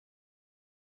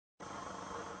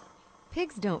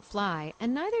Pigs don't fly,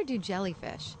 and neither do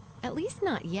jellyfish, at least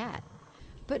not yet.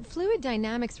 But fluid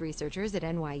dynamics researchers at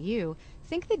NYU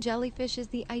think the jellyfish is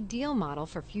the ideal model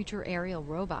for future aerial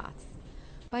robots.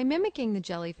 By mimicking the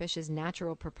jellyfish's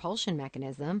natural propulsion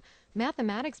mechanism,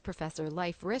 mathematics professor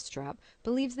Leif Ristroph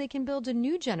believes they can build a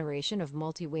new generation of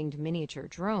multi-winged miniature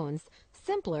drones,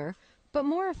 simpler but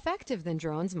more effective than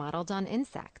drones modeled on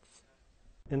insects.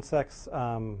 Insects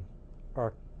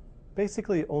are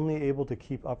basically only able to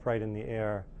keep upright in the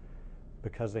air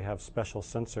because they have special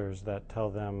sensors that tell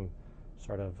them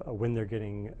sort of when they're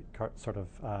getting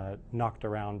knocked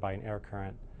around by an air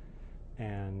current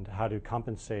and how to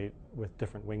compensate with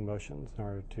different wing motions in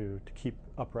order to keep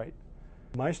upright.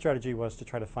 My strategy was to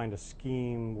try to find a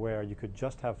scheme where you could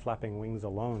just have flapping wings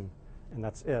alone, and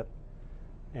that's it,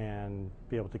 and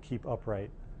be able to keep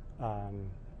upright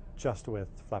just with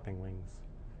flapping wings.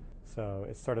 So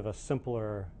it's sort of a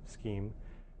simpler scheme.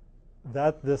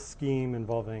 That this scheme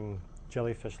involving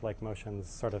jellyfish-like motions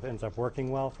sort of ends up working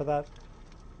well for that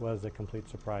was a complete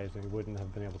surprise, and we wouldn't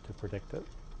have been able to predict it.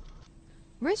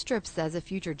 Ristroph says a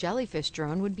future jellyfish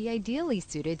drone would be ideally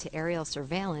suited to aerial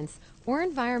surveillance or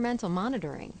environmental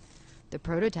monitoring. The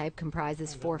prototype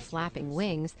comprises 4 flapping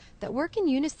wings that work in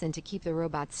unison to keep the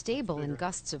robot stable in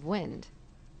gusts of wind.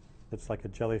 It's like a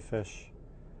jellyfish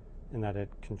in that it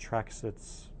contracts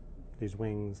these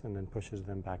wings and then pushes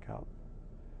them back out.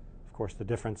 Of course, the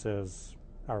difference is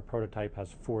our prototype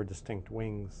has 4 distinct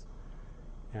wings,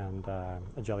 and a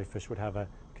jellyfish would have a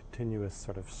continuous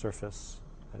sort of surface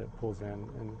that it pulls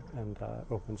in and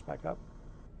opens back up.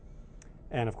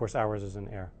 And of course, ours is in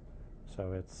air.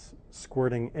 So it's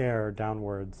squirting air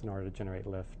downwards in order to generate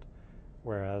lift,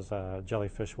 whereas a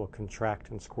jellyfish will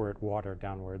contract and squirt water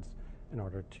downwards in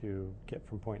order to get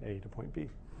from point A to point B.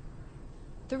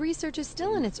 The research is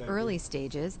still in its early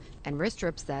stages, and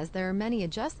Ristroph says there are many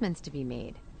adjustments to be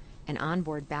made. An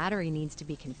onboard battery needs to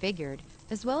be configured,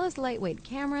 as well as lightweight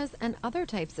cameras and other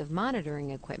types of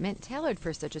monitoring equipment tailored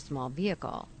for such a small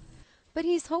vehicle. But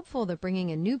he's hopeful that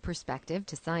bringing a new perspective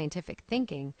to scientific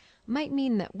thinking might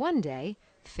mean that one day,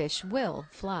 fish will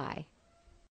fly.